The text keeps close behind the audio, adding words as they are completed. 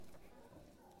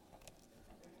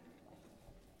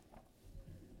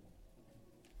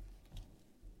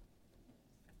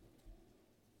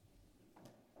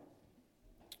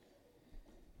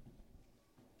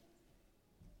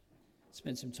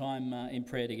Spend some time in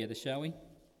prayer together, shall we? I'm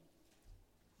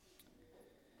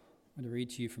going to read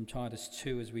to you from Titus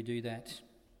 2 as we do that.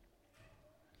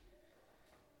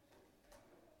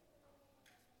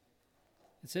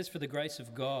 It says, "For the grace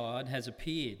of God has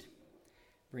appeared,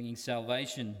 bringing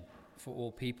salvation for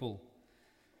all people,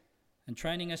 and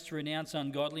training us to renounce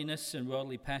ungodliness and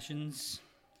worldly passions,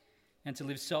 and to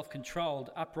live self-controlled,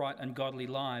 upright and godly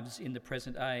lives in the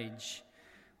present age,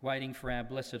 waiting for our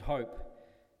blessed hope,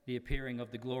 the appearing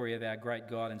of the glory of our great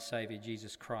God and Saviour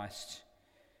Jesus Christ,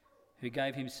 who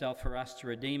gave himself for us to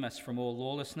redeem us from all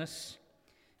lawlessness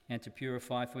and to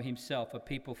purify for himself a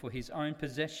people for his own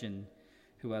possession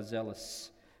who are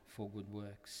zealous for good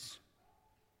works."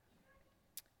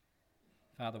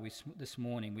 Father, this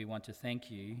morning we want to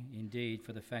thank you indeed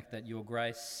for the fact that your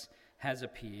grace has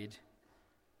appeared.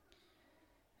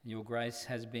 Your grace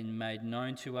has been made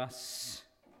known to us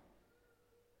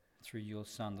through your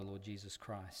Son, the Lord Jesus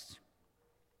Christ.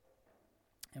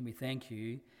 And we thank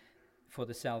you for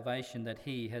the salvation that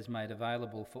he has made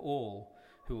available for all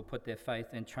who will put their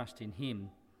faith and trust in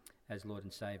him as Lord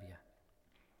and Saviour.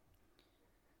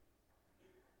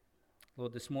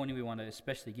 Lord, this morning we want to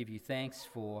especially give you thanks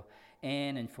for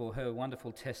Anne and for her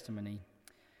wonderful testimony,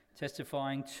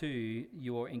 testifying to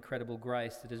your incredible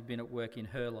grace that has been at work in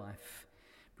her life,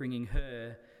 bringing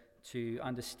her to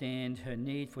understand her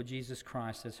need for Jesus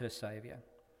Christ as her Saviour,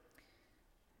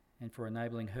 and for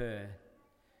enabling her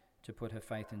to put her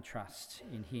faith and trust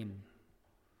in him.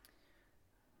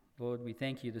 Lord, we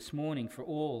thank you this morning for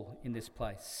all in this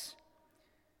place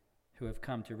who have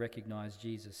come to recognise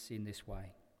Jesus in this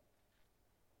way.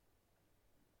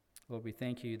 Lord, we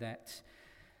thank you that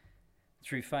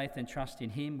through faith and trust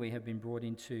in him we have been brought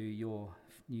into your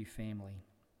new family.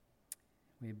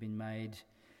 We have been made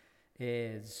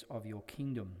heirs of your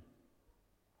kingdom,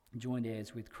 joined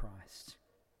heirs with Christ.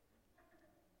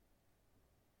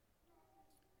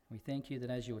 We thank you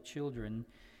that as your children,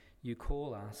 you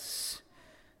call us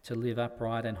to live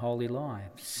upright and holy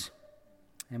lives.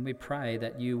 And we pray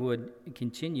that you would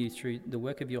continue through the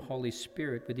work of your Holy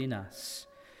Spirit within us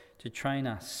to train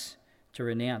us to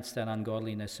renounce that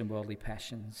ungodliness and worldly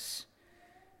passions,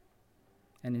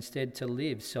 and instead to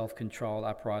live self-controlled,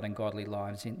 upright and godly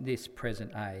lives in this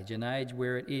present age, an age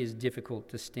where it is difficult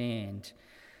to stand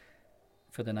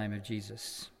for the name of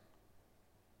Jesus,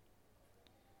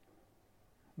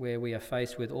 where we are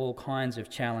faced with all kinds of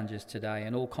challenges today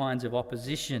and all kinds of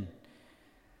opposition.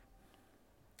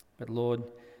 But Lord,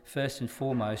 first and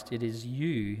foremost, it is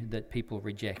you that people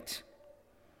reject.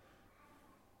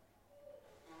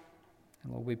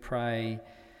 And Lord, we pray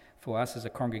for us as a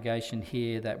congregation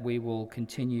here that we will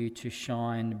continue to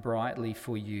shine brightly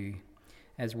for you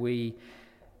as we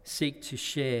seek to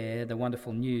share the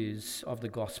wonderful news of the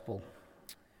gospel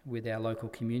with our local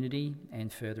community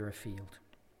and further afield.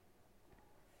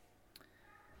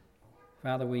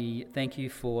 Father, we thank you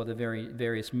for the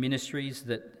various ministries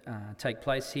that take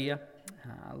place here.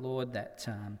 Lord, that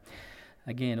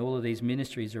again, all of these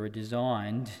ministries are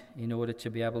designed in order to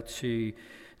be able to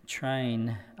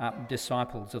train up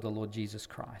disciples of the Lord Jesus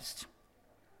Christ.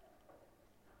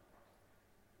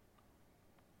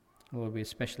 Lord, we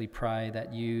especially pray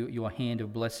that your hand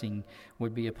of blessing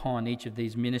would be upon each of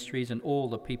these ministries and all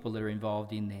the people that are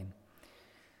involved in them.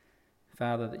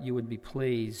 Father, that you would be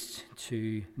pleased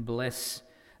to bless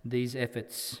these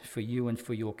efforts for you and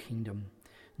for your kingdom,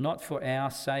 not for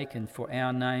our sake and for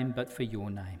our name, but for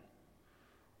your name.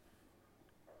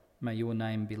 May your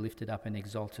name be lifted up and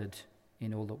exalted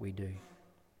in all that we do.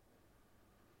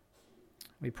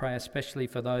 We pray especially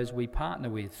for those we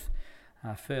partner with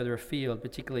further afield,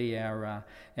 particularly our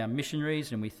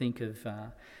missionaries, and we think of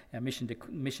our mission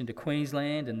to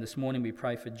Queensland. And this morning we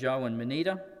pray for Joe and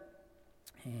Manita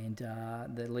and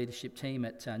the leadership team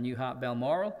at New Heart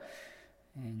Balmoral.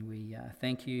 And we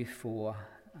thank you for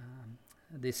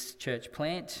this church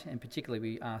plant, and particularly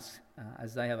we ask,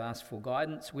 as they have asked for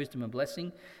guidance, wisdom and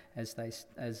blessing, as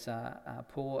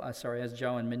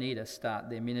Joe and Manita start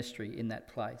their ministry in that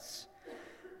place.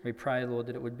 We pray, Lord,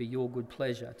 that it would be your good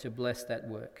pleasure to bless that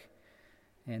work,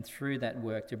 and through that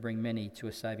work to bring many to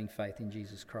a saving faith in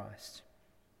Jesus Christ.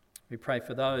 We pray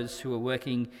for those who are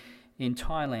working in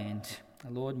Thailand.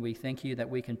 Lord, we thank you that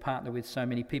we can partner with so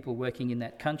many people working in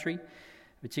that country.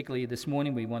 Particularly this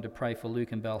morning, we want to pray for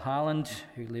Luke and Belle Harland,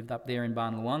 who lived up there in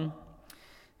Ban Luang.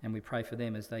 And we pray for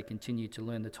them as they continue to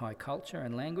learn the Thai culture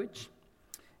and language.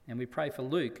 And we pray for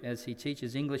Luke as he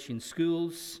teaches English in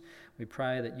schools. We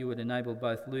pray that you would enable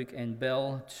both Luke and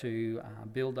Belle to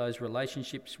build those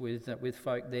relationships with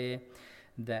folk there,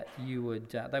 that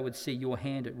they would see your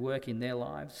hand at work in their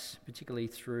lives, particularly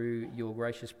through your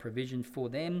gracious provision for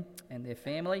them and their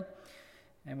family,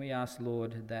 And we ask,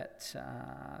 Lord,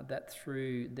 that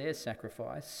through their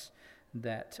sacrifice,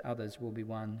 that others will be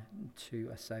won to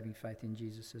a saving faith in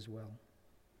Jesus as well.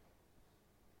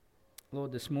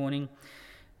 Lord, this morning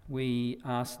we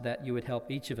ask that you would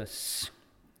help each of us,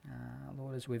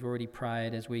 Lord, as we've already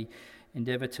prayed, as we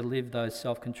endeavour to live those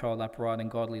self-controlled, upright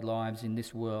and godly lives in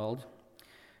this world.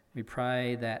 We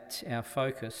pray that our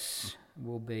focus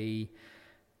will be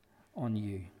on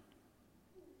you,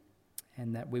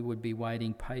 and that we would be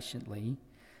waiting patiently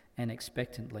and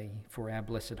expectantly for our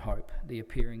blessed hope, the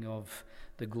appearing of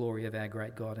the glory of our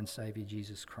great God and Saviour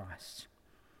Jesus Christ.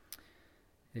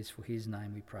 It is for his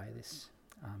name we pray this.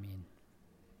 Amen.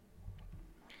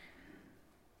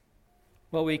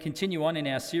 Well, we continue on in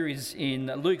our series in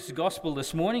Luke's Gospel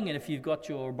this morning, and if you've got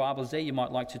your Bibles there, you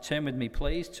might like to turn with me,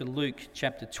 please, to Luke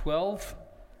chapter 12.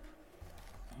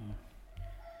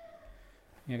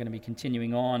 We're going to be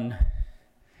continuing on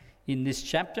in this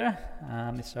chapter.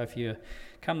 So if you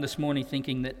come this morning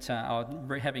thinking that,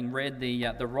 having read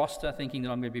the roster, thinking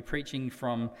that I'm going to be preaching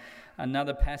from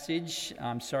another passage,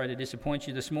 I'm sorry to disappoint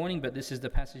you this morning, but this is the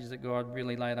passage that God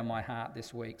really laid on my heart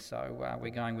this week, so we're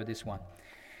going with this one.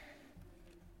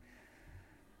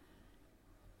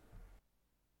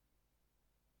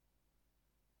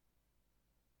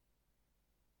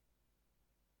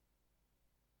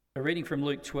 A reading from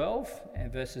Luke 12,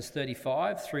 verses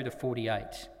 35 through to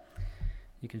 48.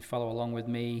 You can follow along with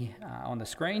me on the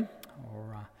screen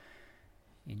or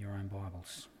in your own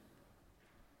Bibles.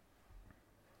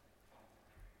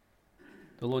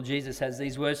 The Lord Jesus has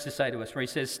these words to say to us, where he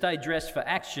says, "Stay dressed for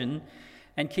action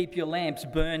and keep your lamps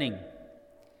burning,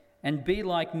 and be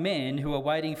like men who are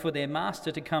waiting for their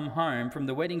master to come home from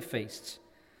the wedding feast,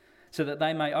 so that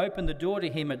they may open the door to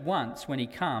him at once when he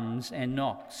comes and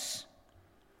knocks.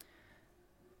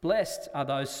 Blessed are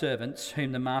those servants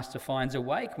whom the master finds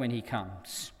awake when he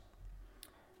comes.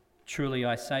 Truly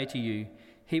I say to you,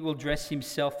 he will dress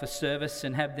himself for service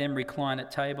and have them recline at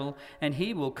table, and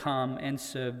he will come and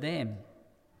serve them.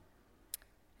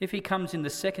 If he comes in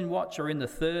the second watch or in the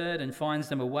third and finds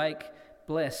them awake,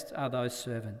 blessed are those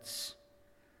servants.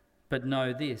 But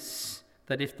know this,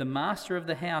 that if the master of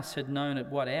the house had known at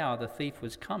what hour the thief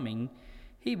was coming,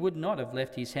 he would not have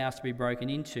left his house to be broken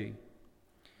into.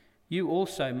 You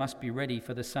also must be ready,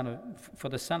 for the Son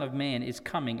of Man is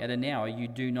coming at an hour you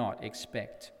do not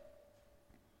expect."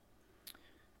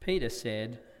 Peter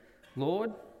said,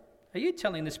 "Lord, are you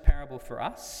telling this parable for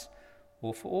us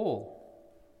or for all?"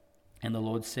 And the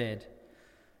Lord said,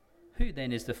 "Who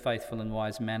then is the faithful and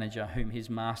wise manager whom his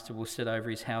master will set over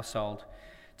his household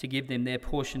to give them their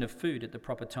portion of food at the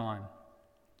proper time?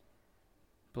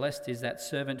 Blessed is that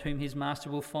servant whom his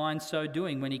master will find so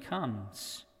doing when he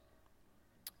comes.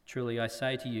 Truly I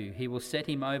say to you, he will set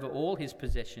him over all his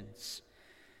possessions.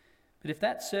 But if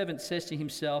that servant says to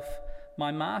himself, 'My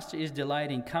master is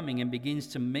delayed in coming,' and begins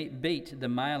to beat the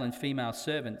male and female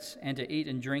servants, and to eat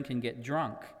and drink and get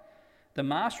drunk, the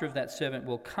master of that servant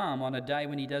will come on a day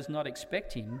when he does not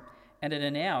expect him, and at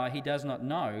an hour he does not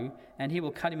know, and he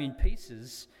will cut him in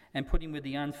pieces and put him with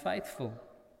the unfaithful.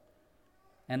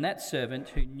 And that servant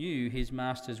who knew his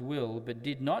master's will but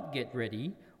did not get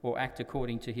ready or act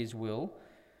according to his will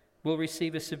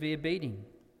receive a severe beating.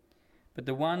 But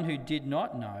the one who did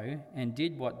not know and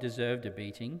did what deserved a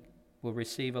beating will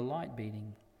receive a light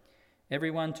beating.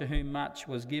 Everyone to whom much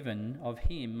was given, of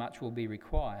him much will be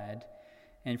required,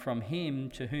 and from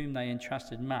him to whom they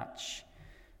entrusted much,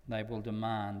 they will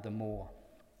demand the more."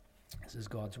 This is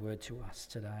God's word to us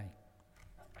today.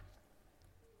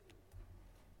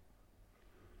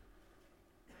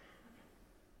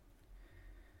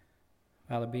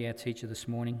 Father, be our teacher this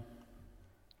morning.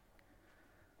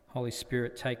 Holy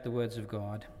Spirit, take the words of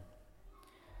God,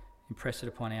 impress it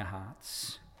upon our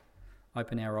hearts,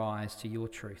 open our eyes to your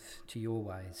truth, to your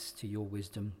ways, to your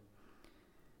wisdom,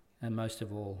 and most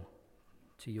of all,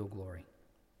 to your glory.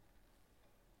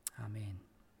 Amen.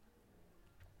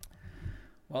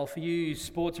 Well, for you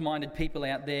sports-minded people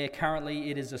out there,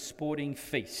 currently it is a sporting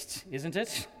feast, isn't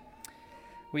it?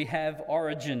 We have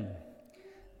Origin,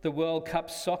 the World Cup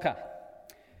soccer,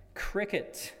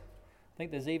 cricket. I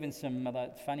think there's even some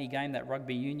other funny game, that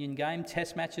rugby union game,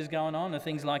 test matches going on and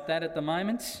things like that at the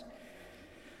moment.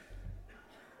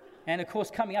 And of course,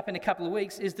 coming up in a couple of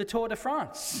weeks is the Tour de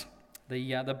France,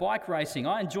 the bike racing.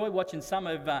 I enjoy watching some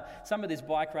of this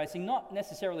bike racing, not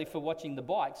necessarily for watching the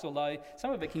bikes, although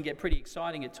some of it can get pretty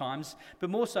exciting at times, but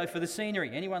more so for the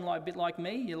scenery. Anyone a bit like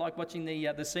me? You like watching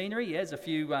the scenery? Yeah, there's a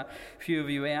few of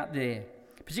you out there.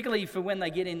 Particularly for when they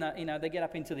get they get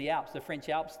up into the Alps, the French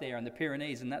Alps there, and the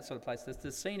Pyrenees and that sort of place.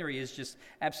 The scenery is just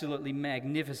absolutely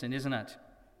magnificent, isn't it?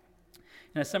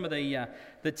 Some of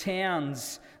the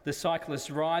towns the cyclists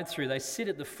ride through, they sit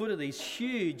at the foot of these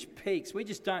huge peaks. We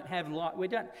don't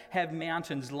have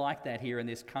mountains like that here in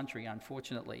this country,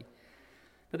 unfortunately.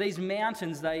 But these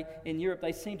mountains, in Europe,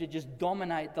 they seem to just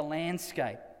dominate the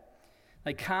landscape.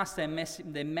 They cast their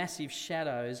massive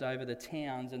shadows over the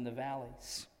towns and the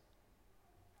valleys.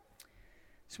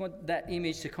 Just want that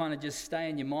image to kind of just stay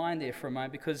in your mind there for a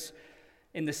moment, because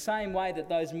in the same way that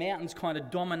those mountains kind of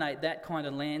dominate that kind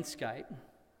of landscape,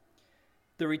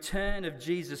 the return of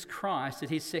Jesus Christ at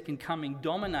his second coming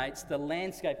dominates the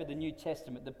landscape of the New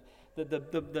Testament,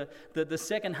 the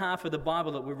second half of the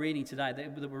Bible that we're reading today,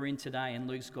 that we're in today in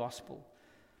Luke's Gospel.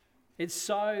 It's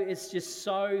just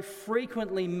so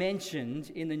frequently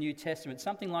mentioned in the New Testament,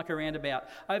 something like around about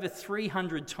over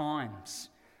 300 times.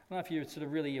 I don't know if you're sort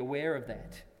of really aware of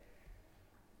that.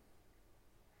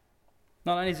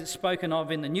 Not only is it spoken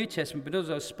of in the New Testament, but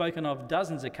also spoken of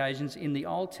dozens of occasions in the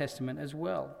Old Testament as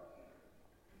well.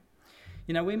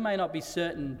 We may not be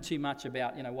certain too much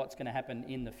about, what's going to happen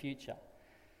in the future.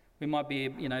 We might be,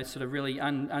 sort of really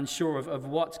unsure of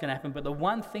what's going to happen. But the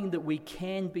one thing that we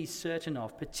can be certain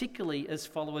of, particularly as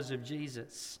followers of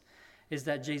Jesus, is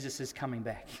that Jesus is coming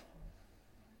back.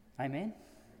 Amen?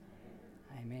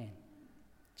 Amen.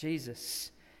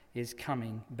 Jesus is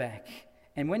coming back.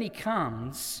 And when he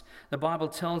comes, the Bible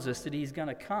tells us that he's going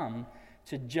to come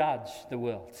to judge the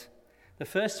world. The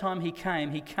first time he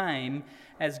came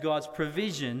as God's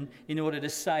provision in order to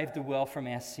save the world from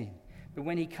our sin. But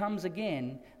when he comes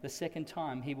again, the second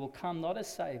time, he will come not as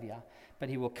Saviour, but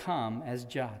he will come as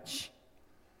judge.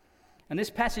 And this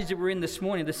passage that we're in this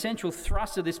morning, the central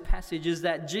thrust of this passage is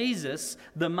that Jesus,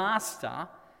 the Master,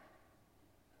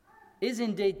 is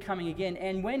indeed coming again.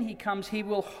 And when he comes, he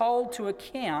will hold to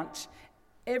account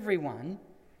everyone,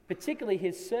 particularly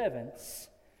his servants,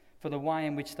 for the way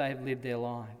in which they have lived their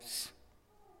lives.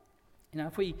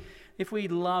 If we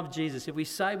love Jesus, if we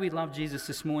say we love Jesus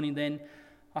this morning, then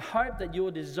I hope that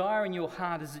your desire in your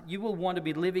heart is that you will want to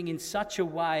be living in such a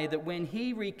way that when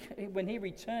he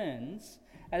returns,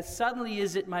 as suddenly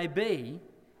as it may be,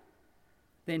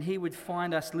 then he would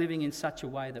find us living in such a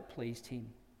way that pleased him.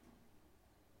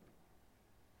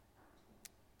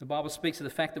 The Bible speaks of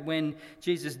the fact that when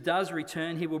Jesus does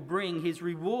return, he will bring his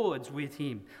rewards with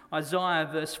him.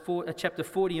 Isaiah chapter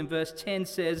 40 and verse 10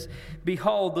 says,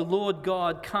 "Behold, the Lord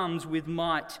God comes with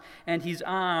might, and his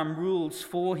arm rules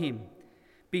for him.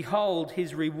 Behold,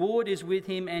 his reward is with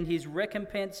him, and his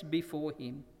recompense before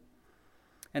him."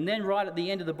 And then right at the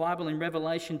end of the Bible in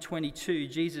Revelation 22,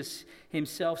 Jesus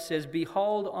himself says,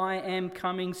 "Behold, I am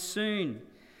coming soon,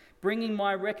 bringing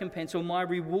my recompense or my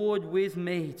reward with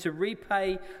me to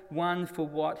repay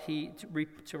repay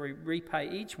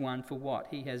each one for what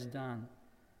he has done."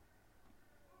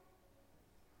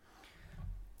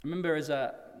 I remember as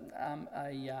a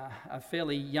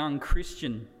fairly young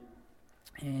Christian,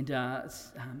 and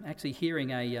actually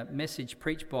hearing a message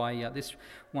preached by this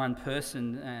one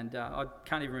person, and I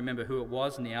can't even remember who it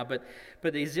was now,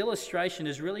 but his illustration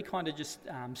has really kind of just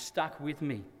stuck with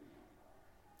me.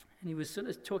 And he was sort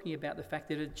of talking about the fact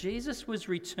that if Jesus was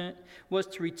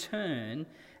to return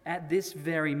at this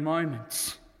very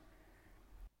moment,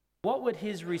 what would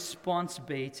his response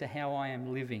be to how I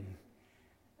am living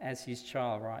as his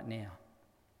child right now?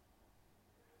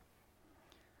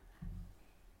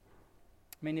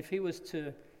 I mean, if he was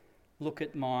to look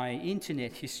at my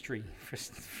internet history,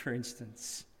 for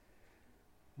instance,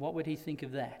 what would he think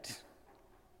of that?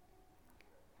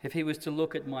 If he was to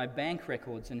look at my bank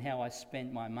records and how I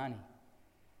spent my money,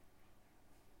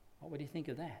 what would he think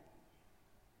of that?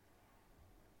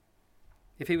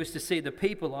 If he was to see the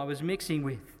people I was mixing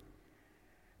with,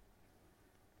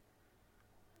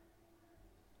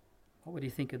 what would he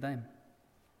think of them?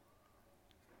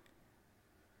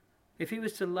 If he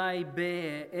was to lay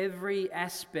bare every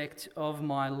aspect of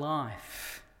my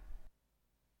life,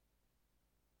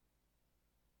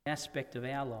 aspect of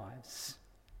our lives,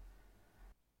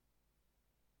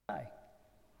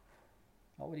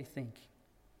 what would he think?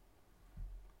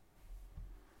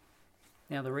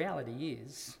 Now, the reality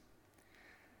is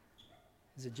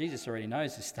that Jesus already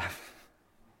knows this stuff.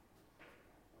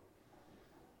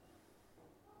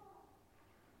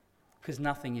 Because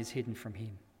nothing is hidden from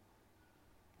him.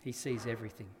 He sees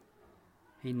everything.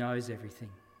 He knows everything.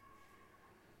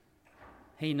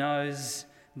 He knows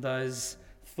those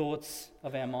thoughts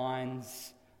of our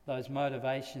minds, those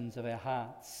motivations of our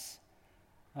hearts,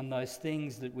 and those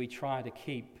things that we try to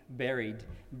keep buried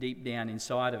deep down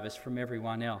inside of us from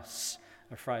everyone else,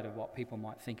 afraid of what people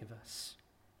might think of us.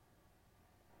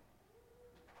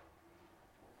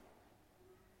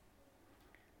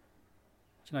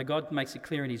 You know, God makes it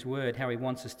clear in his word how he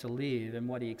wants us to live and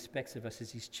what he expects of us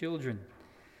as his children.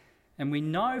 And we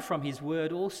know from his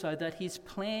word also that his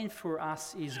plan for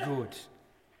us is good.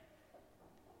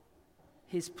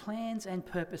 His plans and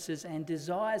purposes and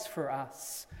desires for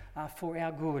us are for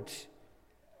our good.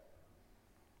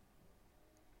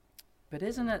 But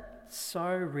isn't it so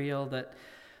real that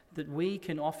we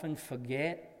can often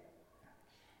forget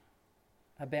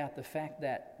about the fact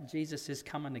that Jesus is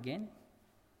coming again?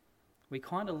 We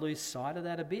kind of lose sight of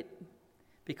that a bit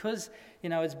because, you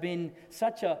know, it's been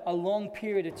such a long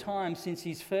period of time since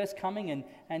his first coming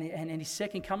and his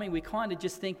second coming. We kind of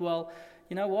just think, well,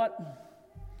 you know what?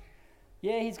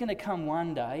 Yeah, he's going to come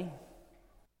one day.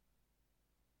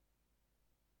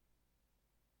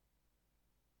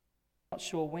 Not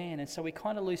sure when, and so we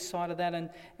kind of lose sight of that, and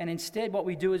instead what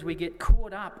we do is we get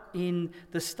caught up in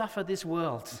the stuff of this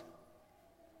world,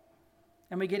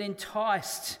 and we get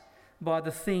enticed by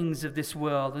the things of this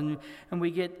world, and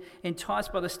we get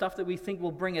enticed by the stuff that we think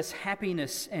will bring us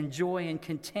happiness and joy and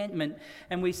contentment,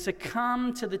 and we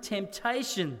succumb to the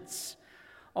temptations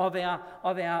of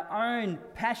our own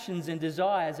passions and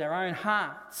desires, our own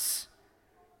hearts,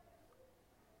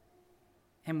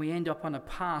 and we end up on a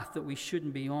path that we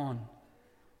shouldn't be on.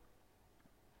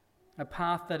 A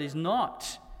path that is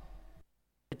not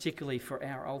particularly for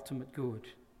our ultimate good.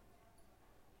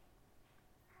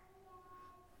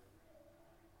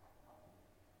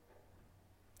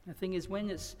 The thing is,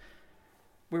 when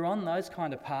we're on those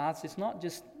kind of paths, it's not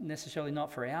just necessarily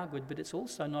not for our good, but it's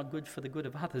also not good for the good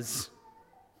of others.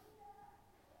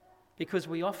 Because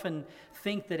we often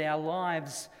think that our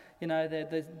lives, you know,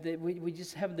 we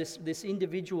just have this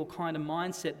individual kind of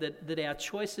mindset that our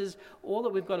choices, all that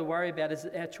we've got to worry about is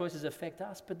that our choices affect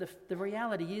us. But the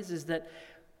reality is that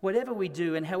whatever we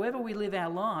do and however we live our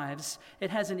lives,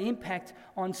 it has an impact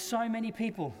on so many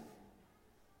people.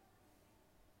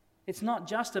 It's not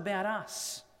just about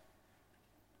us.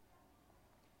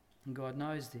 And God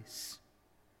knows this.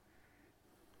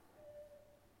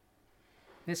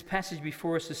 This passage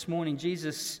before us this morning,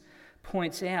 Jesus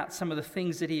points out some of the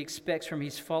things that he expects from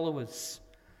his followers.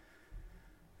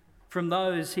 From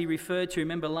those he referred to,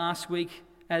 remember last week,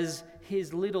 as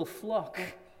his little flock,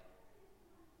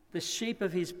 the sheep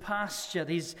of his pasture,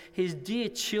 his dear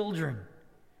children.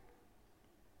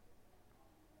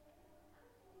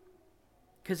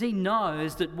 Because he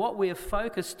knows that what we are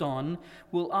focused on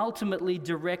will ultimately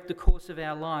direct the course of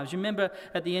our lives. Remember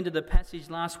at the end of the passage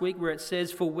last week where it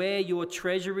says, "For where your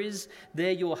treasure is,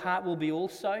 there your heart will be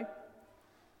also."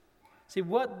 See,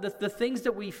 what the things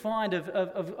that we find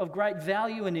of great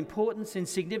value and importance and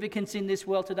significance in this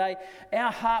world today,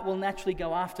 our heart will naturally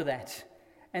go after that.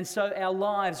 And so our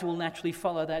lives will naturally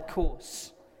follow that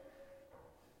course.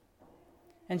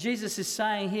 And Jesus is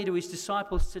saying here to his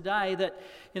disciples today that,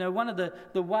 you know, one of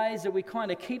the ways that we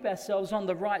kind of keep ourselves on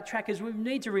the right track is we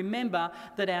need to remember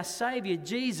that our Saviour,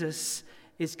 Jesus,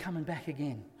 is coming back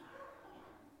again.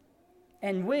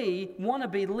 And we want to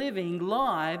be living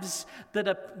lives that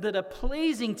are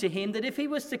pleasing to him, that if he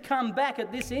was to come back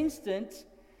at this instant,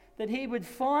 that he would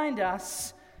find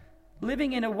us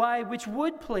living in a way which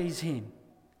would please him.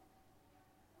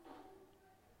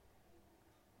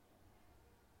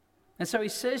 And so he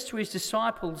says to his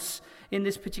disciples in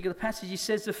this particular passage, he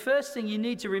says, the first thing you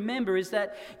need to remember is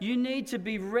that you need to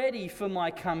be ready for my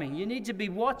coming. You need to be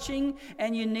watching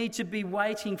and you need to be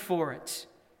waiting for it.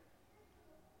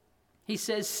 He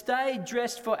says, stay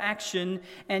dressed for action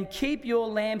and keep your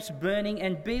lamps burning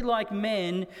and be like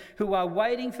men who are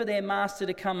waiting for their master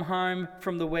to come home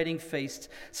from the wedding feast,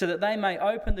 so that they may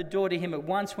open the door to him at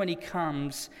once when he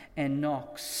comes and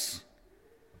knocks.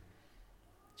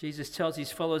 Jesus tells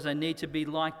his followers they need to be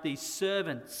like these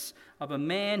servants of a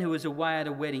man who is away at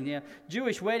a wedding. Now,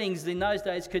 Jewish weddings in those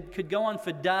days could go on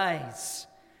for days.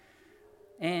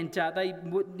 And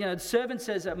the servant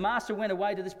says a master went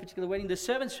away to this particular wedding. The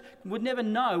servants would never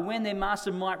know when their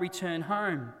master might return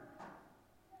home.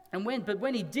 But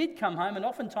when he did come home, and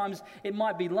oftentimes it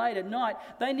might be late at night,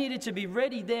 they needed to be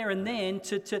ready there and then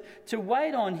to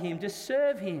wait on him, to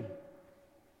serve him.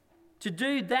 To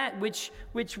do that which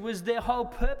was their whole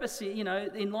purpose,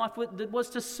 in life, that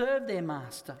was to serve their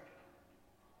master.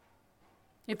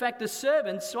 In fact,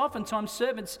 oftentimes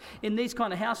servants in these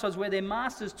kind of households where their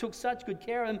masters took such good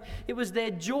care of them, it was their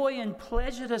joy and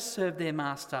pleasure to serve their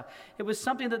master. It was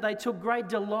something that they took great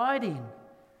delight in.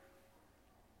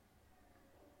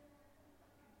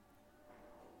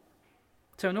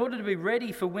 So in order to be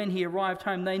ready for when he arrived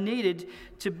home, they needed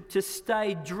to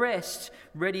stay dressed,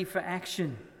 ready for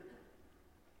action.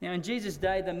 Now, in Jesus'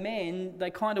 day, the men, they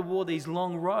kind of wore these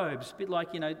long robes, a bit like,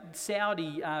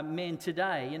 Saudi men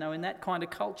today, in that kind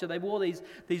of culture. They wore these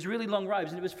really long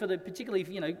robes, and it was for particularly,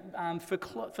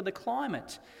 for the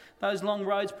climate. Those long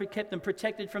robes kept them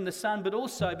protected from the sun, but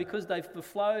also because they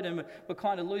flowed and were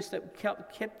kind of loose, that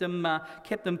kept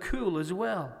them cool as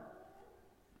well.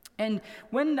 And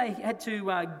when they had to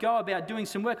go about doing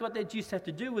some work, what they used to have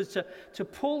to do was to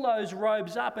pull those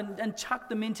robes up and tuck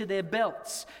them into their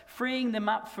belts, freeing them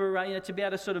up for to be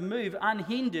able to sort of move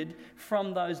unhindered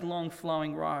from those long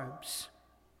flowing robes.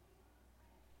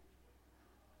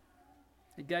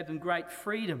 It gave them great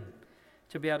freedom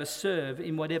to be able to serve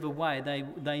in whatever way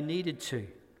they needed to.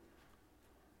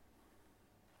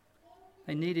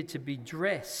 They needed to be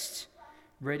dressed,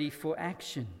 ready for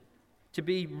action. To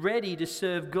be ready to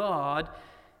serve God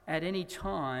at any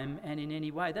time and in any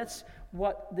way. That's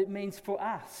what it means for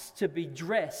us, to be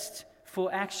dressed for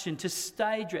action, to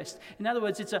stay dressed. In other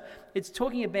words, it's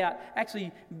talking about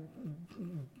actually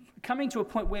coming to a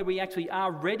point where we actually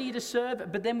are ready to serve,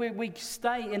 but then we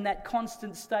stay in that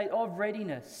constant state of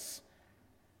readiness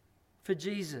for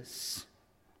Jesus.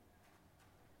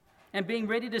 And being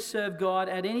ready to serve God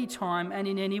at any time and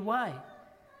in any way.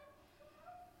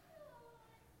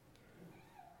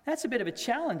 That's a bit of a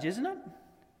challenge, isn't it?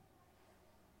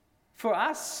 For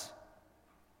us.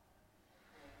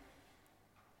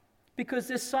 Because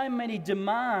there's so many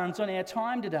demands on our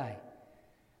time today.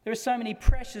 There are so many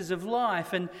pressures of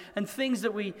life and things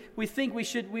that we think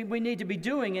we need to be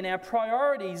doing, and our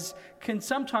priorities can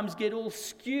sometimes get all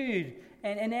skewed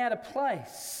and out of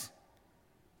place.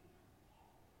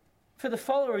 For the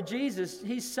follower of Jesus,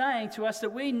 he's saying to us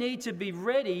that we need to be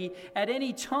ready at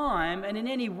any time and in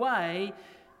any way,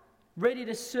 ready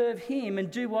to serve him and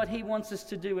do what he wants us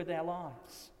to do with our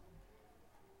lives.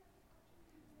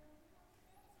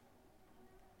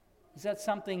 Is that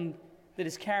something that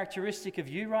is characteristic of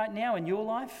you right now in your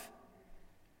life?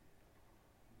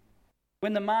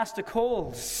 When the Master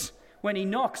calls, when he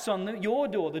knocks on your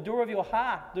door, the door of your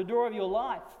heart, the door of your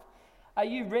life, are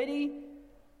you ready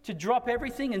to drop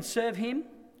everything and serve him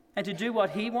and to do what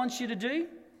he wants you to do?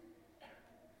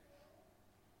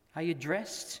 Are you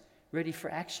dressed, ready for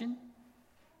action?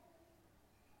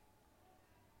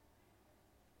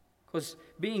 Because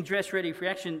being dressed ready for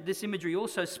action, this imagery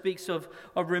also speaks of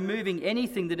removing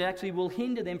anything that actually will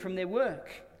hinder them from their work.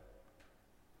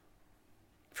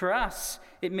 For us,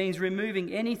 it means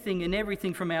removing anything and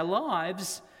everything from our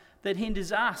lives that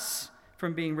hinders us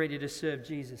from being ready to serve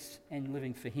Jesus and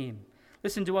living for him.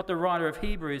 Listen to what the writer of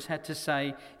Hebrews had to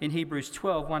say in Hebrews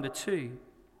 12, 1-2.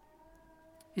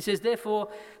 He says, therefore,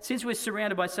 since we're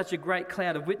surrounded by such a great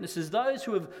cloud of witnesses, those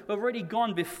who have already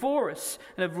gone before us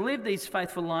and have lived these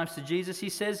faithful lives to Jesus, he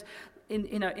says,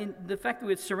 in the fact that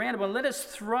we're surrounded by, let us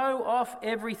throw off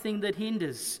everything that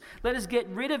hinders. Let us get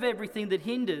rid of everything that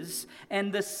hinders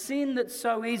and the sin that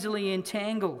so easily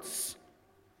entangles.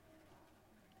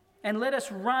 And let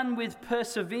us run with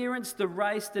perseverance the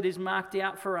race that is marked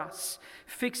out for us,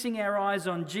 fixing our eyes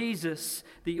on Jesus,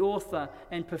 the author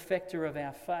and perfecter of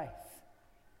our faith.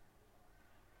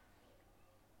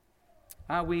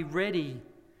 Are we ready,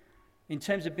 in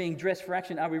terms of being dressed for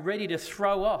action, are we ready to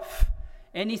throw off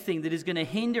anything that is going to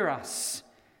hinder us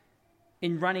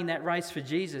in running that race for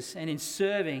Jesus and in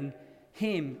serving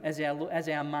him as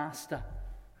our master?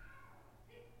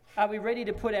 Are we ready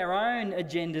to put our own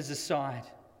agendas aside?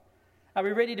 Are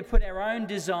we ready to put our own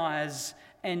desires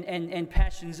and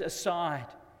passions aside?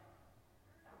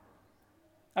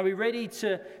 Are we ready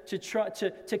to try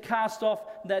to cast off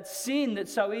that sin that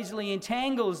so easily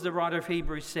entangles, the writer of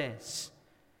Hebrews says,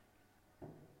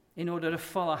 in order to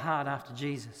follow hard after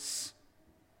Jesus?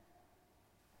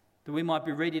 That we might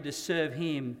be ready to serve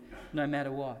him no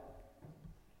matter what.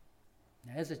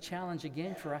 Now, there's a challenge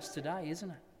again for us today, isn't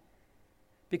it?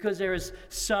 Because there is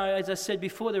as I said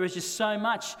before, there is just so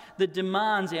much that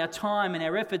demands our time and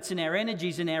our efforts and our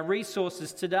energies and our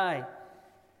resources today.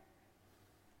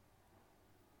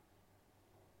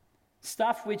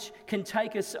 Stuff which can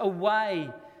take us away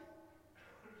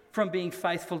from being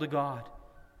faithful to God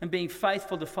and being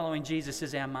faithful to following Jesus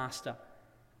as our master.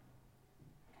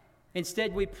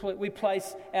 Instead, we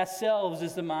place ourselves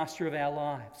as the master of our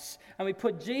lives, and we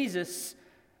put Jesus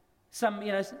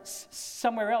somewhere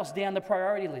else down the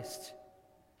priority list.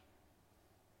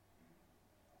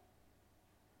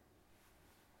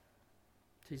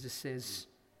 Jesus says,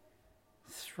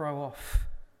 throw off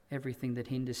everything that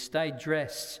hinders. Stay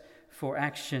dressed for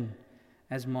action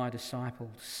as my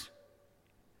disciples.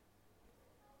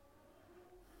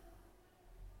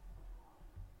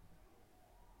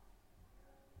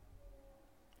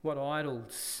 What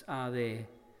idols are there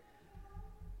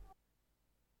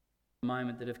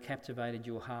moment that have captivated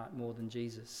your heart more than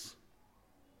Jesus?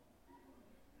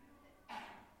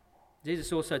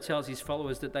 Jesus also tells his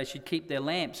followers that they should keep their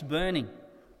lamps burning.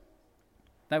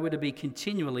 They were to be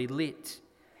continually lit.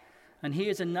 And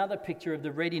here's another picture of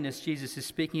the readiness Jesus is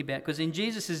speaking about, because in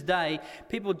Jesus' day,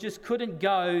 people just couldn't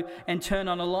go and turn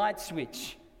on a light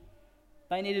switch.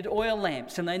 They needed oil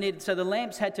lamps, and so the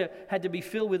lamps had to be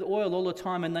filled with oil all the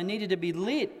time, and they needed to be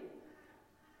lit.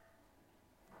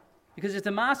 Because if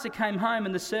the master came home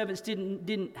and the servants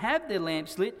didn't have their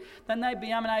lamps lit, then they'd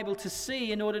be unable to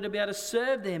see in order to be able to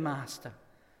serve their master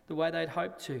the way they'd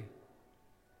hoped to.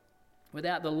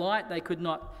 Without the light, they could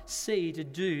not see to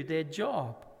do their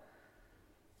job.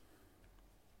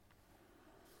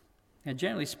 Now,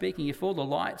 generally speaking, if all the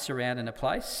lights are out in a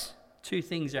place, two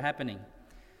things are happening.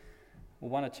 Well,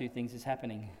 one or two things is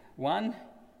happening. One,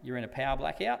 you're in a power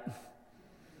blackout.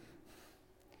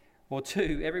 Or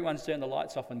two, everyone's turned the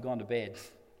lights off and gone to bed.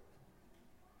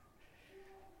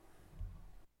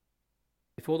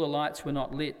 If all the lights were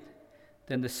not lit,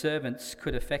 then the servants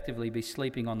could effectively be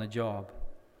sleeping on the job.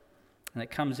 And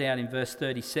it comes out in verse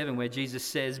 37 where Jesus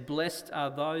says, "Blessed are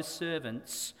those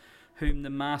servants whom the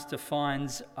master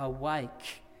finds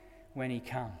awake when he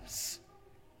comes."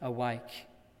 Awake.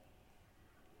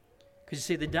 Because you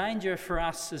see, the danger for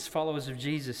us as followers of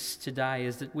Jesus today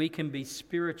is that we can be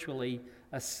spiritually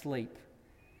asleep.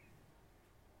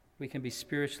 We can be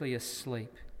spiritually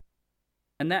asleep.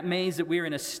 And that means that we're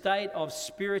in a state of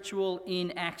spiritual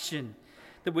inaction,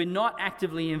 that we're not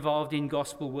actively involved in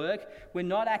gospel work, we're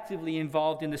not actively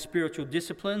involved in the spiritual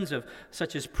disciplines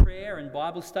such as prayer and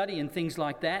Bible study and things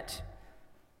like that.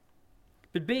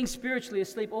 But being spiritually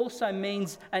asleep also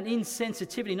means an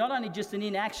insensitivity, not only just an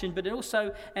inaction, but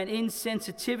also an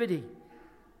insensitivity.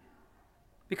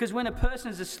 Because when a person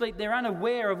is asleep, they're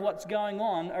unaware of what's going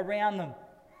on around them.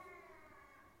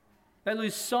 They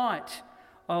lose sight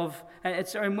of,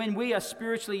 and when we are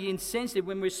spiritually insensitive,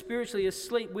 when we're spiritually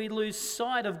asleep, we lose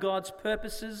sight of God's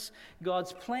purposes,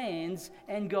 God's plans,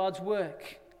 and God's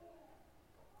work.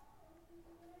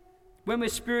 When we're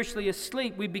spiritually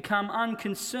asleep, we become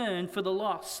unconcerned for the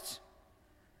lost.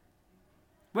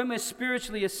 When we're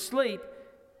spiritually asleep,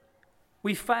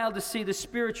 we fail to see the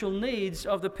spiritual needs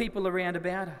of the people around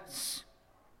about us.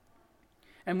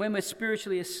 And when we're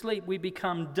spiritually asleep, we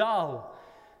become dull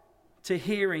to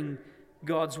hearing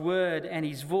God's word and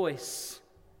his voice.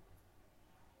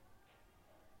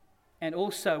 And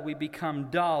also we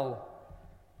become dull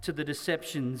to the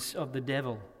deceptions of the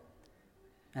devil.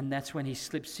 And that's when he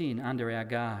slips in under our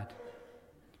guard.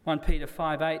 1 Peter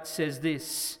 5:8 says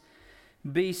this,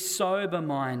 "Be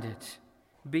sober-minded,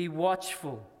 be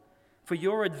watchful, for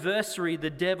your adversary, the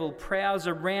devil, prowls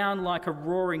around like a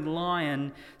roaring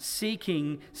lion,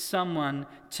 seeking someone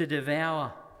to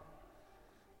devour."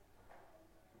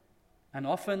 And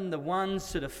often the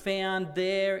ones that are found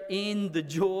there in the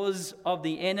jaws of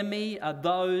the enemy are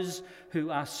those who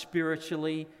are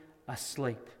spiritually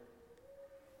asleep.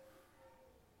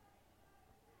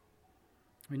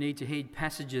 We need to heed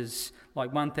passages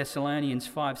like 1 Thessalonians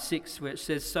 5:6, where it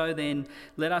says, "So then,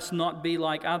 let us not be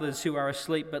like others who are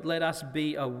asleep, but let us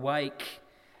be awake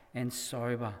and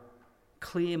sober,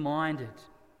 clear-minded."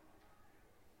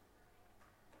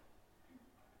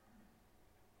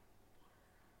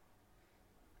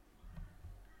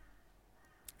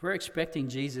 We're expecting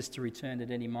Jesus to return at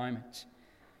any moment,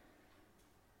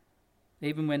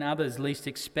 even when others least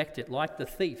expect it, like the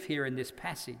thief here in this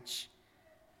passage.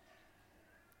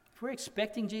 If we're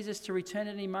expecting Jesus to return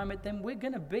at any moment, then we're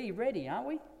going to be ready, aren't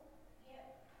we?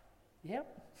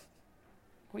 Yep.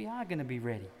 We are going to be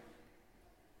ready.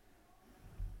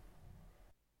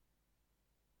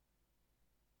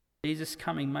 Jesus'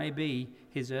 coming may be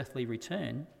his earthly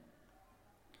return,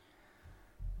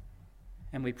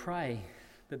 and we pray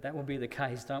that will be the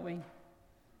case, don't we? That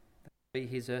will be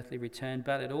his earthly return,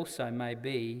 but it also may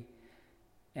be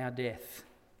our death.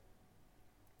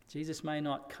 Jesus may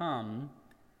not come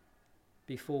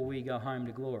before we go home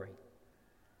to glory.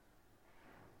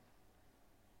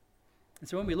 And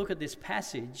so when we look at this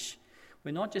passage,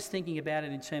 we're not just thinking about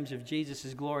it in terms of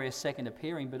Jesus' glorious second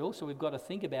appearing, but also we've got to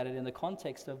think about it in the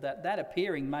context of that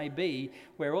appearing may be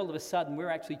where all of a sudden we're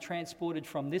actually transported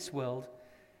from this world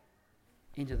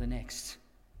into the next,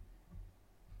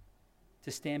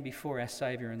 to stand before our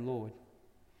Saviour and Lord.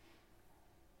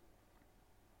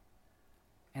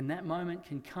 And that moment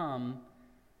can come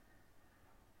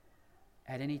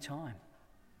at any time.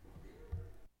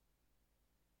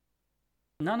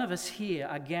 None of us here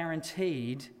are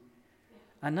guaranteed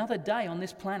another day on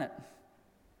this planet.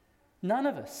 None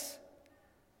of us.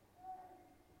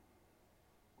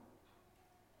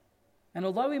 And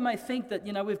although we may think that,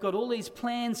 we've got all these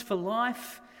plans for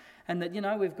life and that,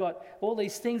 we've got all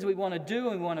these things we want to do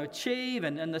and we want to achieve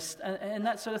and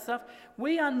that sort of stuff,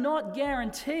 we are not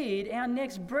guaranteed our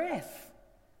next breath.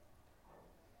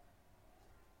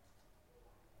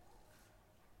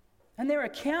 And there are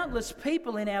countless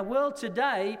people in our world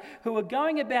today who are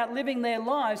going about living their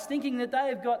lives thinking that they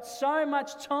have got so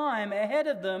much time ahead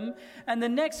of them, and the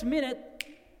next minute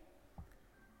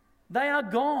they are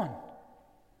gone.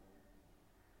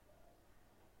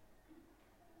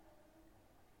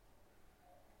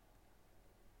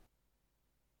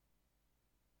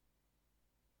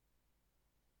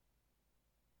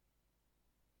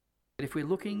 But if we're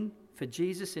looking for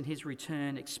Jesus and his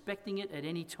return, expecting it at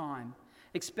any time,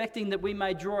 expecting that we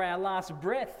may draw our last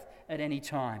breath at any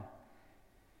time,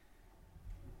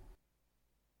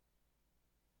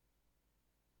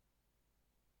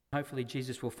 hopefully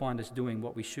Jesus will find us doing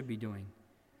what we should be doing.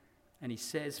 And he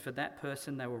says for that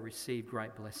person they will receive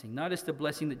great blessing. Notice the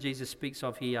blessing that Jesus speaks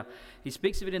of here. He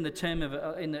speaks of it in the term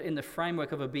of in the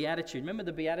framework of a beatitude. Remember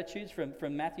the Beatitudes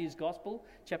from Matthew's Gospel,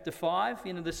 chapter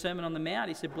 5, the Sermon on the Mount.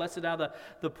 He said, blessed are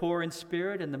the poor in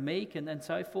spirit and the meek and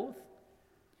so forth.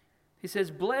 He says,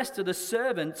 blessed are the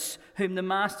servants whom the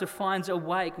master finds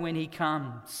awake when he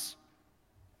comes.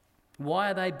 Why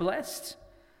are they blessed?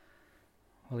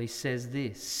 Well, he says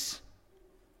this,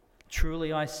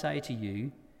 truly I say to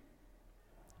you,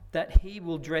 that he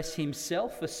will dress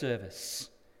himself for service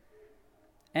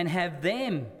and have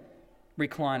them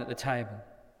recline at the table,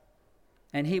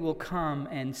 and he will come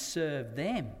and serve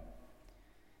them.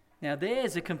 Now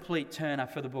there's a complete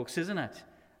turn-up for the books, isn't it?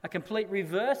 A complete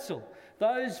reversal.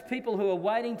 Those people who are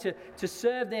waiting to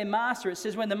serve their master, it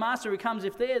says when the master comes,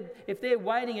 if they're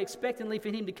waiting expectantly for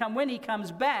him to come, when he comes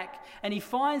back and he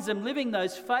finds them living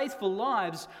those faithful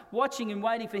lives, watching and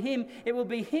waiting for him, it will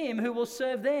be him who will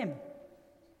serve them.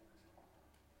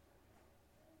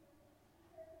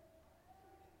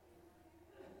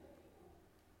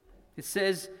 It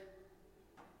says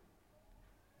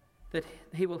that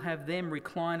he will have them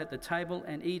recline at the table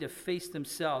and eat a feast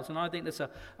themselves. And I think there's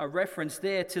a reference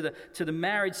there to the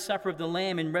marriage supper of the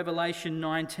Lamb in Revelation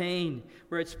 19,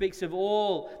 where it speaks of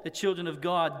all the children of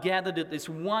God gathered at this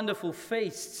wonderful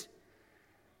feast.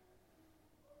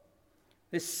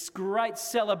 This great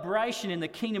celebration in the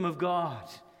kingdom of God,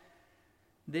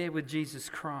 there with Jesus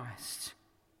Christ.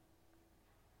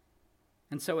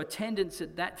 And so attendance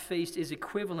at that feast is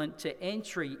equivalent to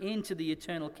entry into the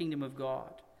eternal kingdom of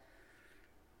God.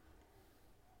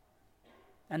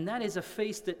 And that is a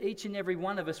feast that each and every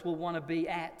one of us will want to be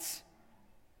at.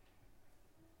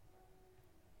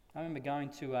 I remember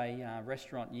going to a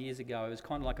restaurant years ago. It was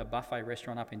kind of like a buffet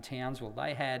restaurant up in Townsville.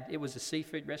 It was a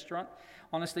seafood restaurant.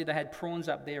 Honestly, they had prawns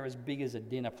up there as big as a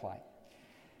dinner plate.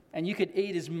 And you could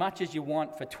eat as much as you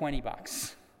want for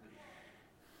 $20.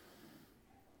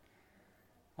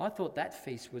 I thought that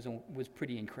feast was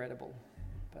pretty incredible.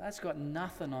 But that's got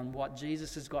nothing on what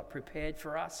Jesus has got prepared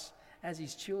for us as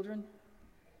his children.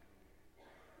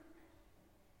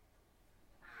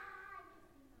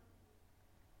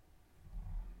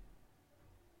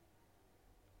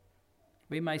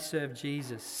 We may serve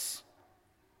Jesus,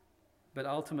 but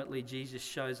ultimately Jesus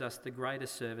shows us the greater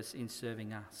service in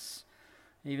serving us.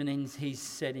 Even he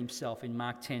said himself in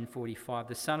Mark 10:45,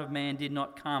 the Son of Man did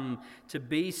not come to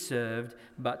be served,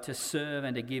 but to serve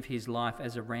and to give his life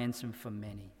as a ransom for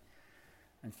many.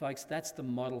 And folks, that's the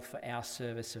model for our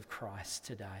service of Christ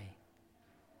today.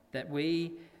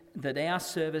 That our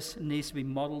service needs to be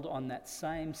modelled on that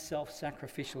same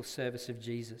self-sacrificial service of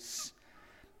Jesus.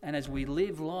 And as we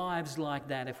live lives like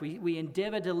that, if we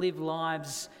endeavour to live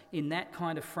lives in that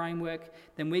kind of framework,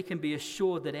 then we can be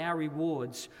assured that our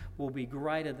rewards will be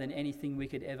greater than anything we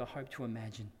could ever hope to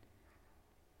imagine.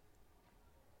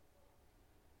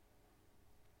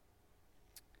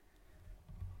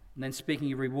 And then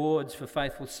speaking of rewards for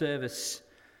faithful service,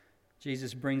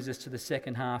 Jesus brings us to the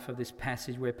second half of this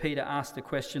passage where Peter asks the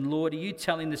question, Lord, are you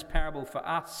telling this parable for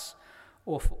us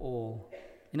or for all?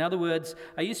 In other words,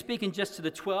 are you speaking just to the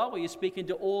 12 or are you speaking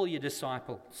to all your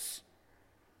disciples?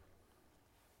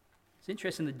 It's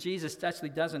interesting that Jesus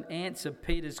actually doesn't answer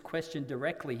Peter's question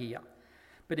directly here,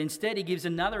 but instead he gives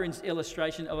another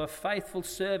illustration of a faithful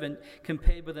servant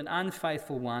compared with an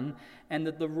unfaithful one and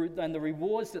the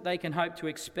rewards that they can hope to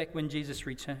expect when Jesus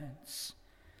returns.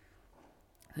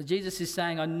 So Jesus is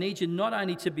saying, I need you not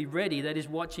only to be ready, that is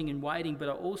watching and waiting, but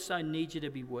I also need you to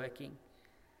be working.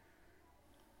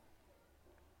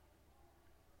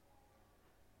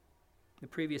 The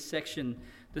previous section,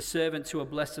 the servants who are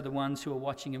blessed are the ones who are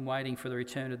watching and waiting for the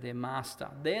return of their master.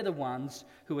 They're the ones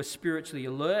who are spiritually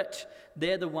alert.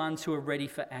 They're the ones who are ready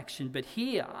for action. But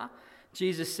here,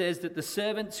 Jesus says that the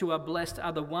servants who are blessed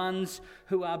are the ones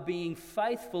who are being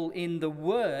faithful in the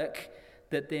work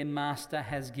that their master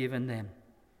has given them.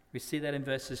 We see that in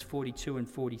verses 42 and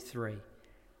 43.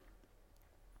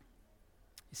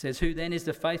 He says, "Who then is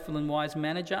the faithful and wise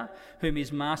manager, whom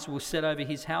his master will set over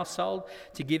his household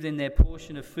to give them their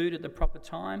portion of food at the proper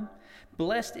time?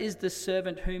 Blessed is the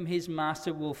servant whom his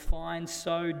master will find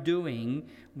so doing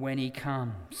when he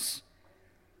comes."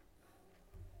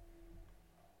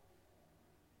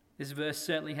 This verse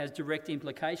certainly has direct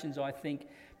implications, I think,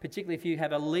 particularly if you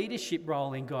have a leadership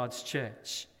role in God's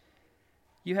church.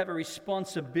 You have a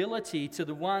responsibility to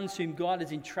the ones whom God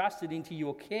has entrusted into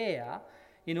your care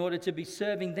in order to be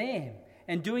serving them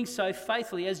and doing so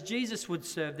faithfully as Jesus would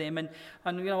serve them. And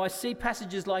I see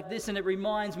passages like this, and it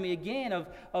reminds me again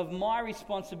of my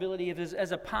responsibility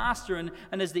as a pastor and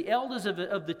as the elders of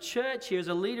the church here, as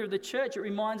a leader of the church. It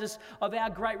reminds us of our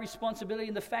great responsibility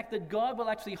and the fact that God will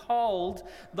actually hold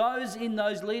those in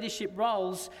those leadership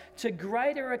roles to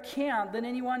greater account than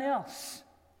anyone else.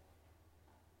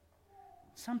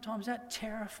 Sometimes that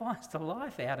terrifies the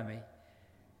life out of me.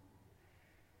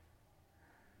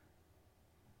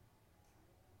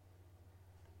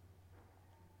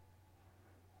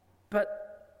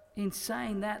 But in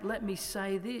saying that, let me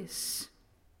say this,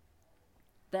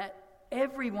 that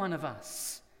every one of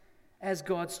us, as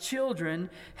God's children,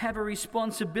 has a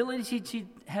responsibility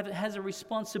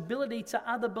to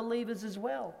other believers as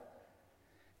well,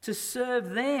 to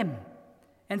serve them,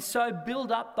 and so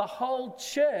build up the whole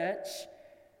church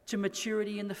to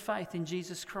maturity in the faith in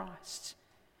Jesus Christ.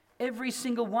 Every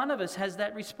single one of us has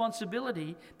that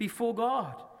responsibility before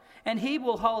God. And He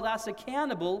will hold us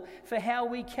accountable for how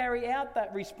we carry out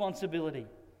that responsibility.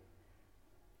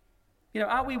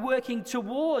 Are we working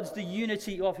towards the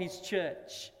unity of His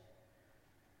church?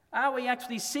 Are we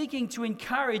actually seeking to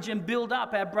encourage and build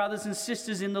up our brothers and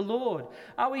sisters in the Lord?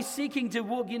 Are we seeking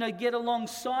to get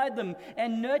alongside them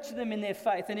and nurture them in their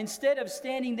faith? And instead of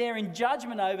standing there in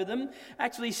judgment over them,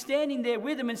 actually standing there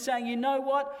with them and saying, you know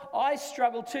what, I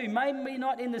struggle too. Maybe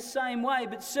not in the same way,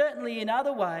 but certainly in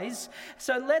other ways.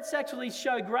 So let's actually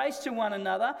show grace to one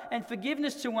another and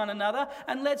forgiveness to one another,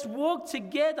 and let's walk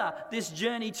together this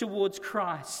journey towards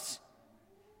Christ.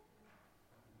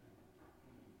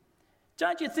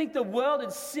 Don't you think the world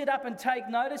would sit up and take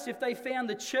notice if they found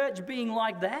the church being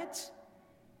like that?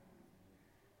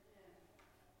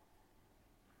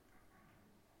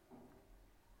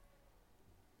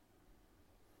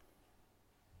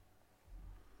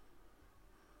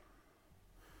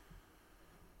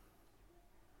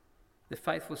 The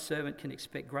faithful servant can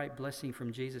expect great blessing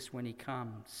from Jesus when He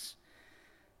comes.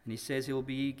 And He says He will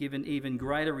be given even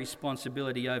greater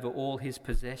responsibility over all His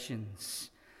possessions.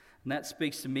 And that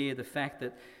speaks to me of the fact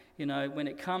that, when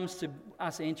it comes to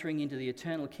us entering into the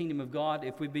eternal kingdom of God,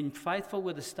 if we've been faithful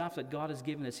with the stuff that God has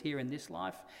given us here in this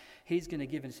life, He's going to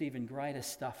give us even greater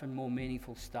stuff and more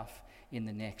meaningful stuff in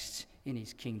the next, in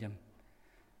His kingdom.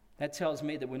 That tells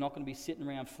me that we're not going to be sitting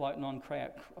around floating on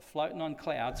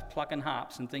clouds, plucking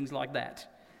harps and things like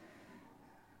that.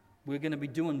 We're going to be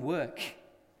doing work.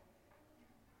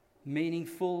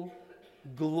 Meaningful,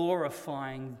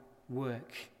 glorifying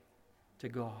work to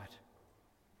God.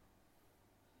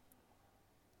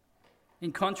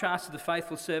 In contrast to the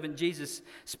faithful servant, Jesus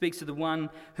speaks of the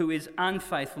one who is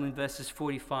unfaithful in verses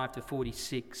 45 to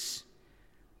 46.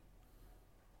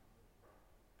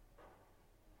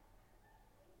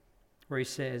 Where He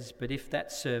says, "But if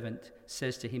that servant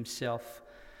says to himself,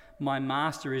 'My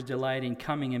master is delayed in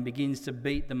coming,' and begins to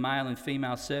beat the male and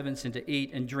female servants and to eat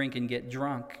and drink and get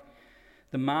drunk,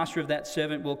 the master of that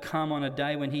servant will come on a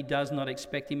day when he does not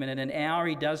expect him, and at an hour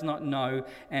he does not know,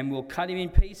 and will cut him in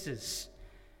pieces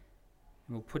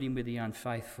and will put him with the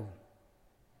unfaithful."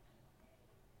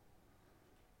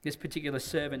 This particular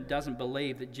servant doesn't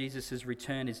believe that Jesus'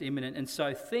 return is imminent, and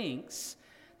so thinks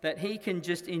that he can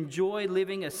just enjoy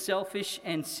living a selfish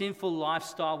and sinful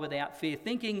lifestyle without fear,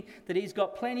 thinking that he's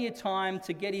got plenty of time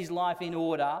to get his life in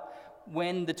order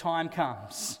when the time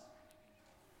comes.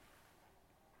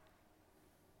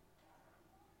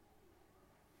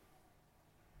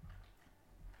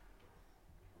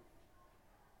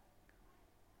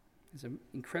 There's an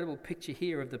incredible picture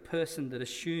here of the person that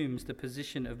assumes the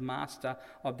position of master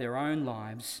of their own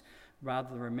lives rather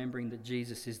than remembering that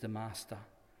Jesus is the master.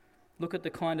 Look at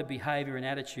the kind of behaviour and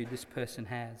attitude this person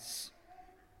has.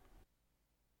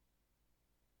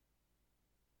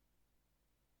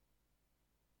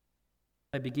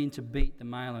 They begin to beat the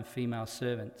male and female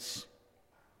servants.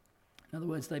 In other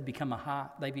words, they become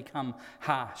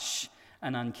harsh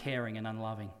and uncaring and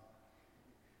unloving.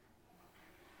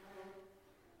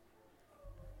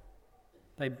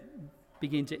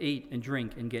 begin to eat and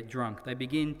drink and get drunk. They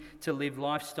begin to live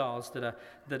lifestyles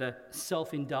that are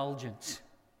self-indulgent.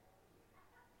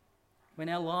 When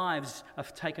our lives are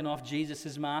taken off Jesus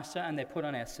as master and they're put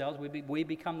on ourselves, we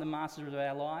become the masters of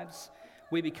our lives.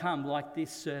 We become like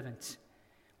this servant.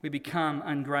 We become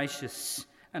ungracious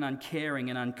and uncaring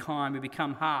and unkind. We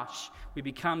become harsh. We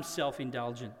become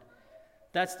self-indulgent.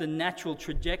 That's the natural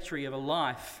trajectory of a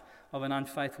life of an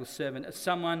unfaithful servant,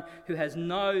 someone who has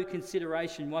no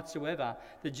consideration whatsoever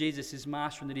that Jesus is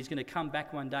master and that he's going to come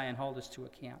back one day and hold us to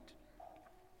account.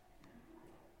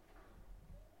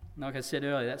 Like I said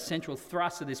earlier, that central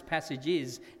thrust of this passage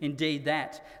is indeed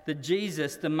that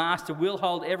Jesus, the Master, will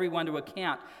hold everyone to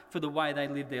account for the way they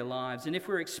live their lives. And if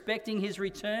we're expecting his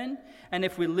return, and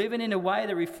if we're living in a way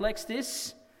that reflects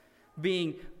this,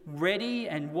 being ready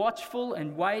and watchful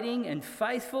and waiting and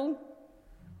faithful,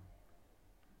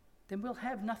 then we'll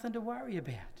have nothing to worry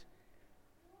about.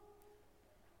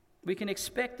 We can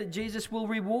expect that Jesus will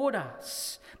reward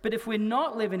us. But if we're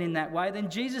not living in that way, then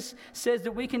Jesus says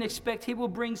that we can expect he will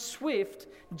bring swift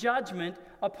judgment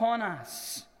upon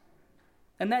us.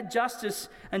 And that justice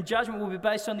and judgment will be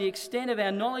based on the extent of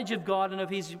our knowledge of God and of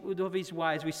his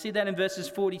ways. We see that in verses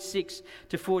 46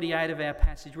 to 48 of our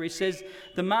passage, where he says,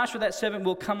 the master of that servant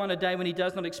will come on a day when he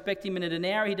does not expect him, and at an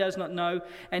hour he does not know,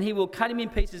 and he will cut him in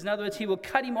pieces. In other words, he will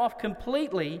cut him off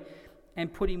completely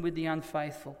and put him with the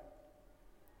unfaithful.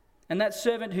 And that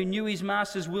servant who knew his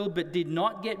master's will but did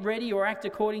not get ready or act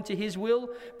according to his will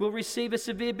receive a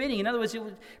severe beating. In other words,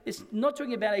 it's not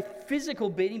talking about a physical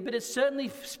beating, but it's certainly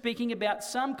speaking about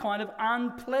some kind of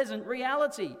unpleasant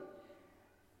reality.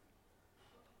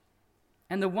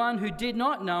 And the one who did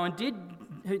not know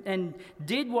and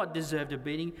did what deserved a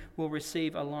beating will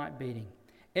receive a light beating.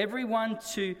 Everyone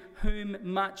to whom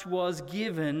much was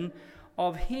given,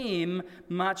 of him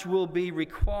much will be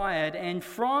required, and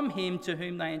from him to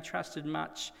whom they entrusted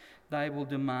much, they will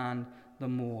demand the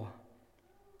more.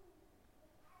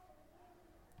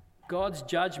 God's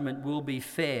judgment will be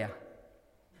fair.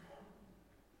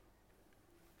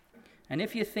 And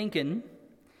if you're thinking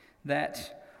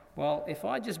that, well, if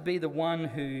I just be the one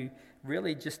who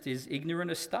really just is ignorant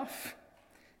of stuff,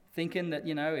 thinking that,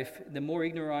 if the more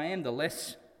ignorant I am, the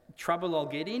less trouble I'll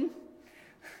get in,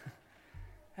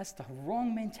 that's the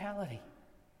wrong mentality.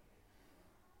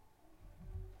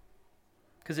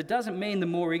 Because it doesn't mean the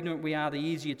more ignorant we are, the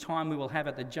easier time we will have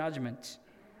at the judgment.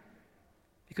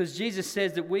 Because Jesus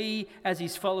says that we, as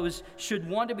his followers, should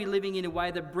want to be living in a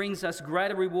way that brings us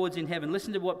greater rewards in heaven.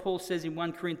 Listen to what Paul says in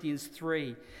 1 Corinthians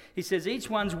 3. He says, each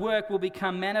one's work will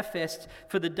become manifest,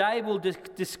 for the day will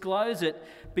disclose it,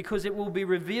 because it will be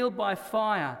revealed by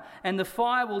fire, and the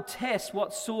fire will test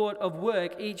what sort of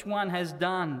work each one has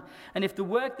done. And if the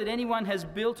work that anyone has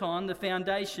built on the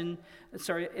foundation,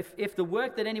 if the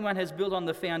work that anyone has built on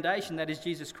the foundation, that is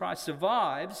Jesus Christ,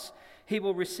 survives, he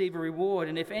will receive a reward.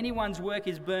 And if anyone's work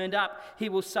is burned up, he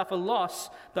will suffer loss,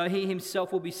 though he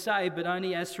himself will be saved, but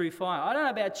only as through fire. I don't know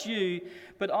about you,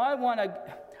 but I want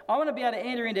to be able to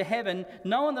enter into heaven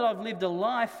knowing that I've lived a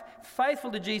life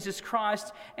faithful to Jesus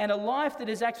Christ and a life that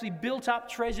has actually built up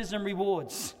treasures and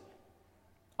rewards.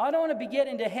 I don't want to be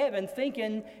getting to heaven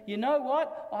thinking, you know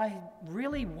what, I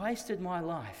really wasted my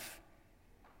life.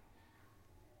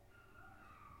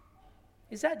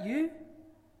 Is that you?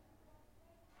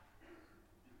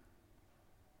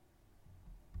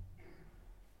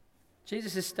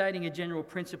 Jesus is stating a general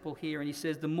principle here, and he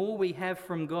says the more we have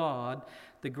from God,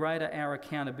 the greater our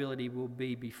accountability will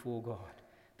be before God.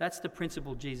 That's the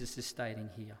principle Jesus is stating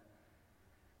here.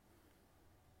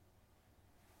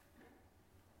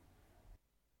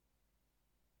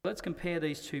 Let's compare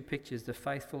these two pictures, the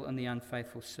faithful and the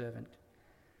unfaithful servant.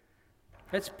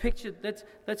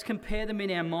 Let's compare them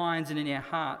in our minds and in our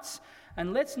hearts,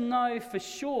 and let's know for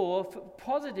sure,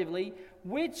 positively,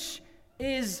 which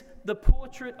is the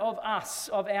portrait of us,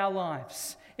 of our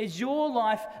lives. Is your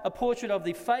life a portrait of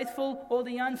the faithful or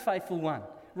the unfaithful one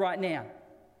right now?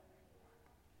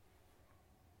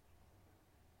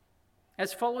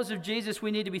 As followers of Jesus,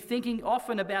 we need to be thinking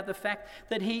often about the fact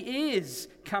that he is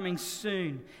coming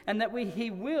soon, and that he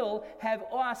will have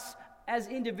us as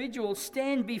individuals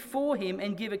stand before him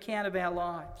and give account of our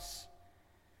lives.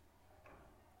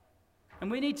 And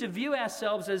we need to view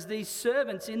ourselves as these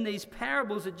servants in these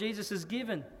parables that Jesus has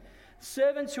given.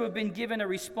 Servants who have been given a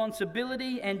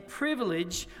responsibility and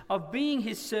privilege of being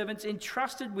his servants,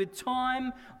 entrusted with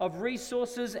time, of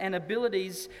resources and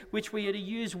abilities which we are to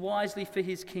use wisely for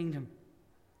his kingdom.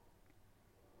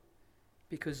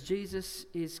 Because Jesus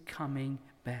is coming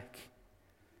back.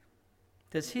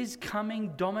 Does his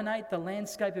coming dominate the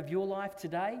landscape of your life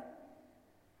today?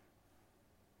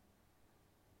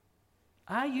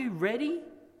 Are you ready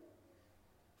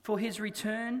for his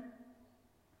return?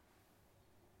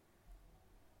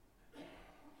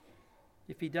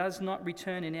 If he does not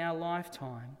return in our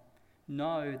lifetime,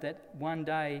 know that one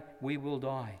day we will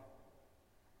die.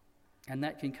 And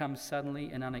that can come suddenly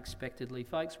and unexpectedly.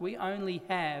 Folks, we only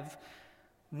have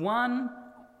one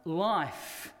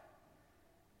life.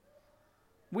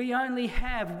 We only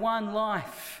have one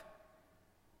life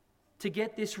to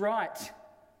get this right.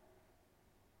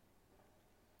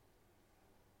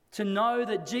 To know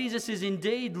that Jesus is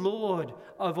indeed Lord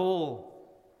of all.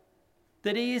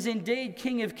 That he is indeed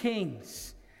King of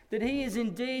Kings. That he is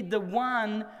indeed the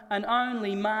one and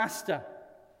only Master.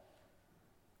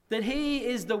 That he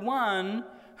is the one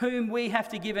whom we have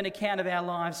to give an account of our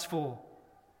lives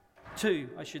to,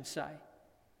 I should say.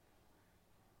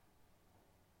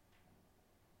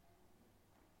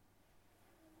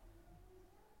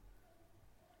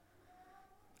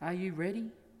 Are you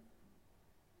ready?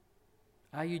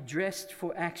 Are you dressed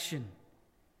for action?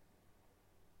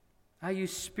 Are you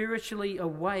spiritually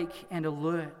awake and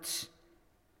alert?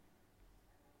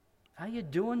 Are you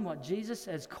doing what Jesus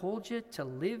has called you to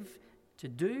live, to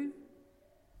do?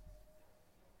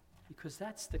 Because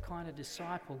that's the kind of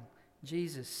disciple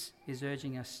Jesus is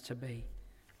urging us to be.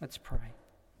 Let's pray.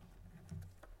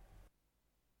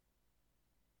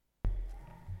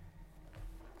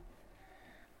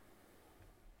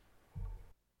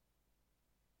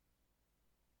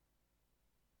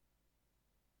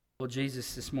 Lord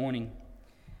Jesus, this morning,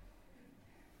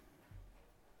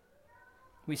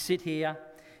 we sit here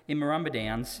in Marumba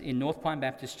Downs in North Pine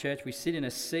Baptist Church. We sit in a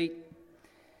seat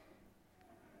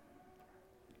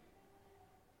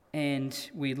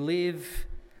and we live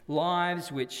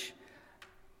lives which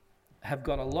have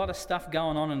got a lot of stuff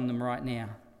going on in them right now.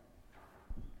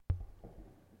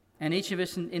 And each of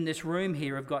us in this room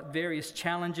here have got various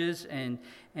challenges and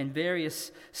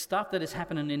various stuff that is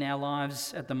happening in our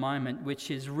lives at the moment,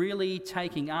 which is really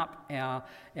taking up our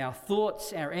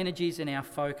thoughts, our energies, and our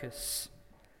focus.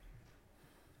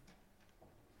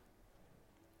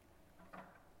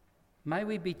 May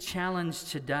we be challenged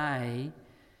today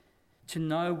to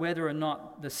know whether or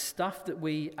not the stuff that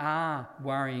we are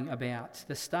worrying about,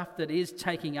 the stuff that is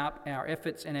taking up our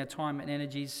efforts and our time and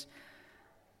energies,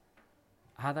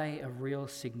 are they of real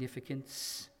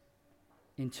significance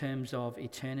in terms of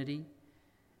eternity?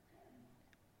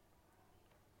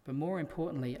 But more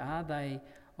importantly, are they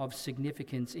of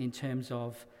significance in terms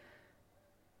of,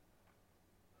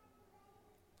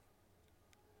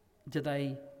 do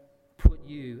they put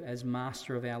you as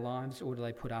master of our lives, or do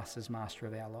they put us as master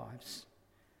of our lives?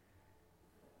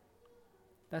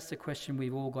 That's the question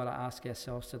we've all got to ask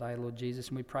ourselves today, Lord Jesus,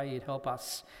 and we pray you'd help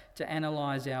us to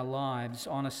analyse our lives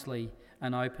honestly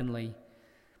and openly.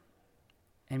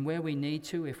 And where we need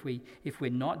to, if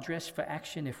we're not dressed for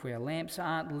action, if our lamps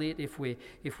aren't lit, if we're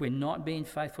not being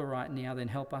faithful right now, then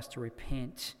help us to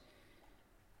repent,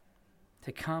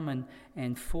 to come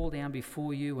and fall down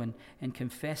before you and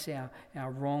confess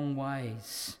our wrong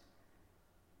ways.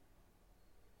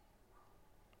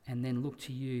 And then look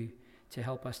to you to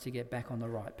help us to get back on the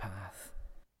right path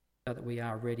so that we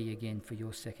are ready again for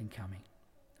your second coming.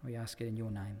 We ask it in your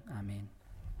name. Amen.